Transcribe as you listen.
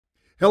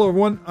Hello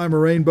everyone, I'm a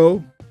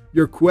Rainbow.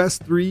 Your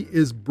Quest 3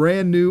 is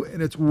brand new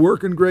and it's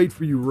working great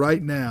for you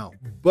right now.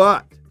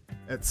 But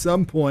at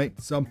some point,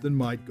 something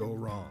might go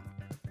wrong.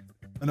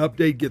 An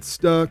update gets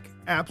stuck,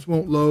 apps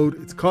won't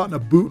load, it's caught in a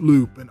boot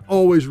loop and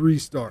always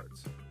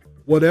restarts.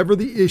 Whatever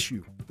the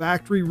issue,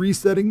 factory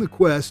resetting the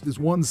Quest is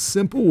one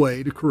simple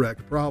way to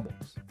correct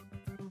problems.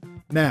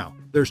 Now,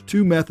 there's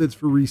two methods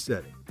for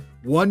resetting.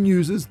 One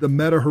uses the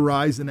Meta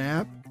Horizon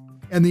app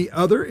and the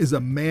other is a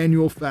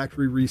manual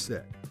factory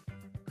reset.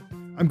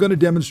 I'm going to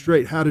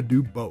demonstrate how to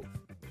do both.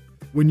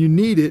 When you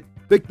need it,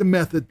 pick the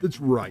method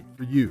that's right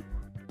for you.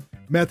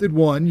 Method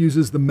 1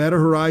 uses the Meta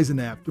Horizon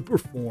app to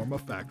perform a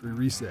factory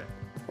reset.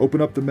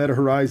 Open up the Meta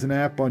Horizon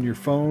app on your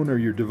phone or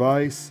your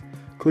device,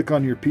 click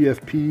on your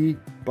PFP,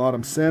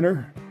 bottom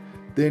center,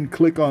 then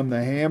click on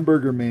the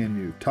hamburger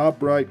menu,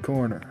 top right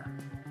corner.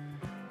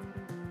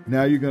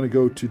 Now you're going to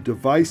go to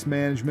Device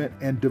Management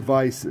and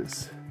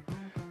Devices.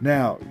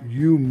 Now,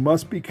 you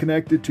must be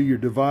connected to your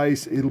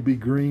device. It'll be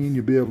green.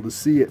 You'll be able to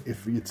see it.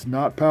 If it's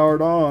not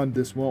powered on,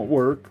 this won't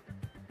work.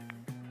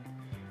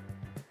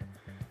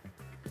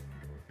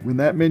 When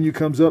that menu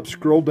comes up,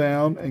 scroll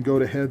down and go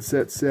to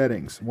Headset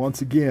Settings.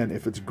 Once again,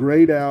 if it's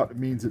grayed out, it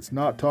means it's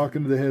not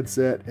talking to the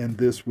headset and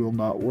this will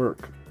not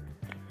work.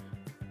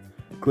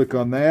 Click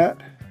on that.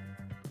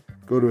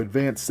 Go to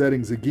Advanced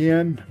Settings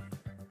again.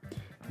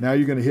 Now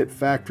you're going to hit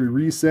Factory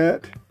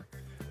Reset.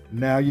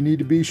 Now you need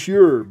to be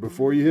sure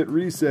before you hit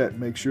reset,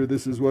 make sure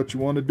this is what you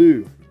want to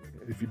do.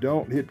 If you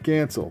don't, hit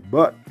cancel.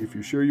 But if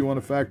you're sure you want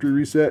a factory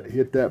reset,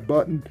 hit that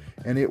button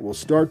and it will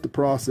start the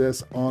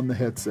process on the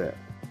headset.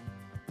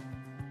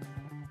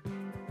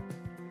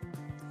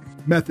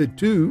 Method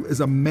 2 is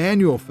a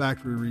manual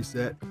factory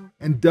reset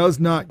and does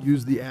not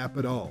use the app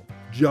at all,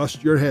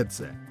 just your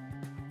headset.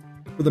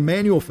 For the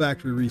manual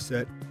factory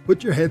reset,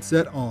 put your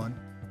headset on.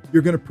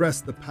 You're going to press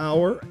the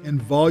power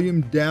and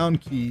volume down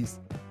keys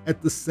at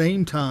the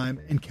same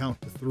time and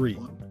count to 3,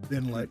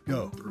 then let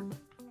go.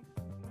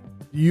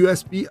 The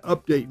USB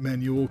update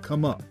menu will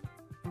come up.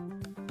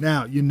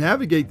 Now you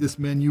navigate this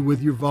menu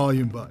with your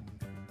volume button,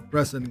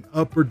 pressing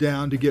up or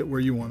down to get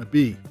where you want to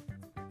be.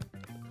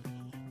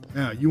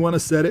 Now you want to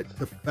set it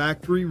to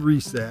factory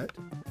reset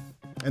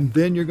and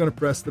then you're going to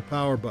press the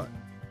power button.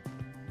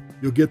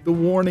 You'll get the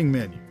warning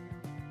menu.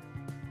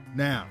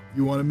 Now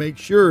you want to make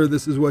sure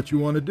this is what you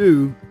want to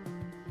do,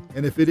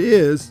 and if it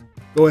is,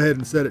 go ahead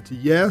and set it to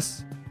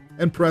yes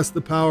and press the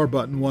power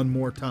button one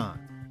more time.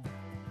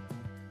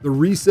 The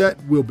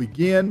reset will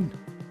begin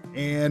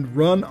and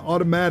run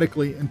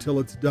automatically until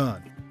it's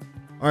done.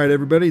 All right,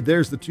 everybody,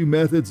 there's the two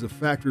methods of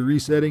factory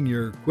resetting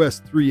your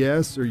Quest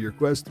 3S or your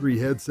Quest 3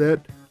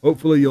 headset.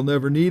 Hopefully you'll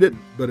never need it,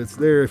 but it's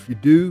there if you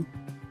do.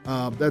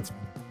 That's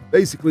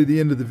basically the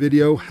end of the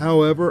video.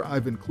 However,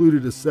 I've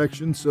included a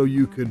section so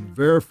you can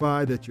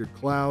verify that your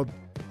cloud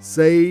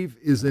save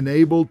is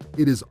enabled.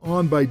 It is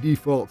on by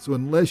default, so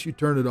unless you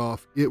turn it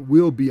off, it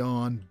will be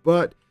on,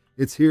 but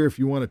it's here if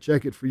you want to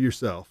check it for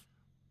yourself.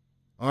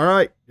 All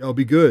right, y'all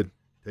be good.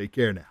 Take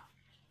care now.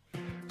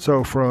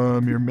 So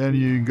from your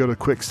menu, you can go to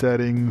Quick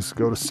Settings,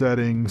 go to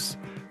Settings.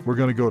 We're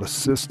going to go to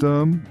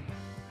System.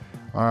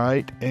 All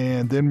right,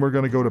 and then we're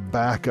going to go to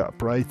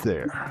Backup right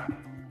there.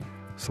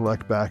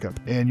 Select Backup,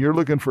 and you're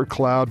looking for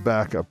Cloud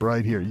Backup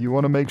right here. You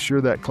want to make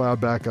sure that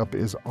Cloud Backup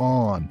is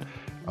on.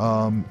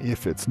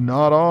 If it's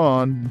not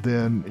on,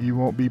 then you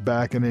won't be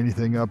backing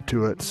anything up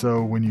to it.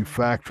 So when you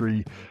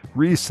factory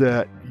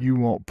reset, you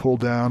won't pull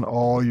down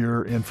all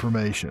your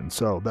information.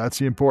 So that's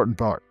the important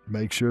part.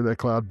 Make sure that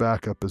Cloud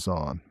Backup is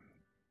on.